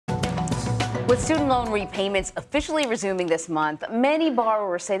With student loan repayments officially resuming this month, many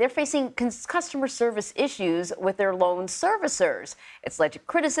borrowers say they're facing customer service issues with their loan servicers. It's led to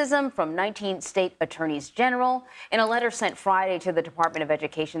criticism from 19 state attorneys general. In a letter sent Friday to the Department of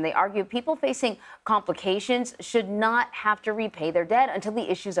Education, they argue people facing complications should not have to repay their debt until the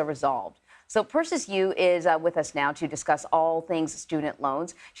issues are resolved. So Persis Yu is with us now to discuss all things student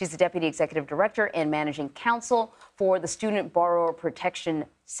loans. She's the Deputy Executive Director and Managing Counsel for the Student Borrower Protection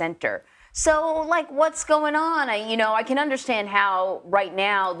Center. So, what's going on? I can understand how right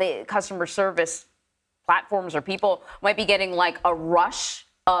now the customer service platforms or people might be getting a rush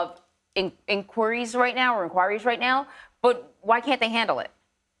of inquiries right now, but why can't they handle it?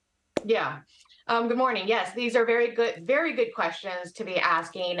 Yeah. Good morning. Yes, these are very good questions to be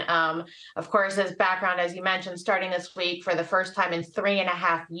asking. Of course, as background, as you mentioned, starting this week, for the first time in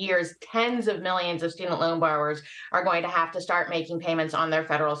 3.5 years, tens of millions of student loan borrowers are going to have to start making payments on their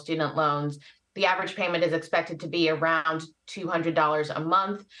federal student loans. The average payment is expected to be around $200 a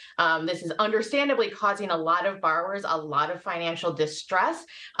month. This is understandably causing a lot of borrowers a lot of financial distress.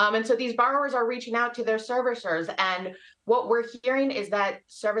 And so these borrowers are reaching out to their servicers. And what we're hearing is that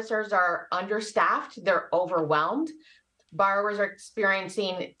servicers are understaffed, they're overwhelmed. Borrowers are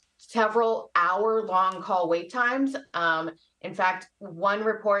experiencing several hour-long call wait times. In fact, one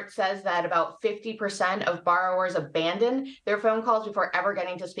report says that about 50% of borrowers abandon their phone calls before ever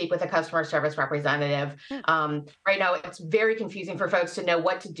getting to speak with a customer service representative. Right now, it's very confusing for folks to know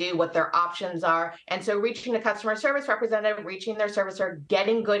what to do, what their options are. And so reaching a customer service representative, reaching their servicer,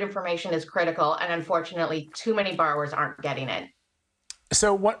 getting good information is critical. And unfortunately, too many borrowers aren't getting it.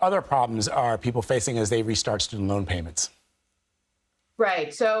 So what other problems are people facing as they restart student loan payments?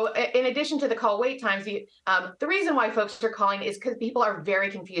 Right. So in addition to the call wait times, the reason why folks are calling is because people are very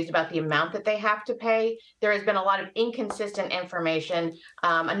confused about the amount that they have to pay. There has been a lot of inconsistent information.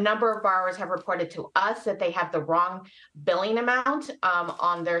 A number of borrowers have reported to us that they have the wrong billing amount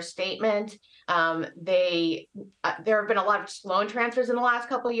on their statement. There have been a lot of loan transfers in the last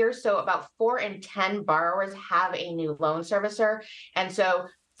couple of years. So about 4 in 10 borrowers have a new loan servicer. And so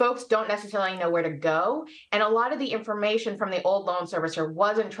folks don't necessarily know where to go. And a lot of the information from the old loan servicer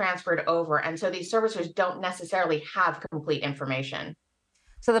wasn't transferred over. And so these servicers don't necessarily have complete information.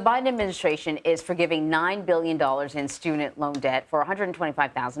 So the Biden administration is forgiving $9 billion in student loan debt for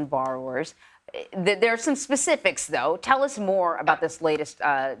 125,000 borrowers. There are some specifics, though. Tell us more about this latest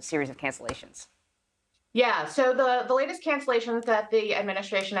series of cancellations. Yeah, so the latest cancellations that the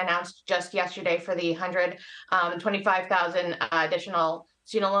administration announced just yesterday for the 125,000 additional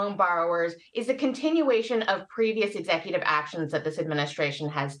student loan borrowers is a continuation of previous executive actions that this administration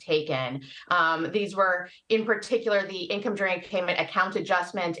has taken. These were, in particular, the income during payment account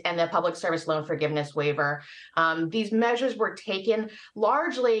adjustment and the public service loan forgiveness waiver. These measures were taken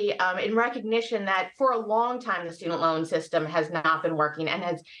largely in recognition that for a long time, the student loan system has not been working and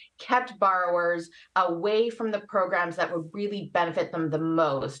has kept borrowers away from the programs that would really benefit them the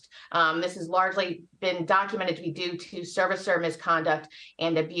most. This has largely been documented to be due to servicer misconduct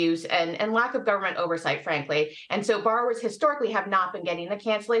and abuse and lack of government oversight, frankly. And so borrowers historically have not been getting the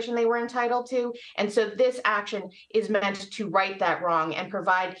cancellation they were entitled to. And so this action is meant to right that wrong and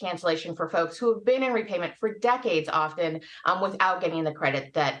provide cancellation for folks who have been in repayment for decades often without getting the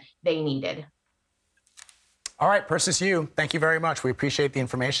credit that they needed. All right, Persis Yu, thank you very much. We appreciate the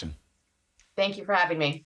information. Thank you for having me.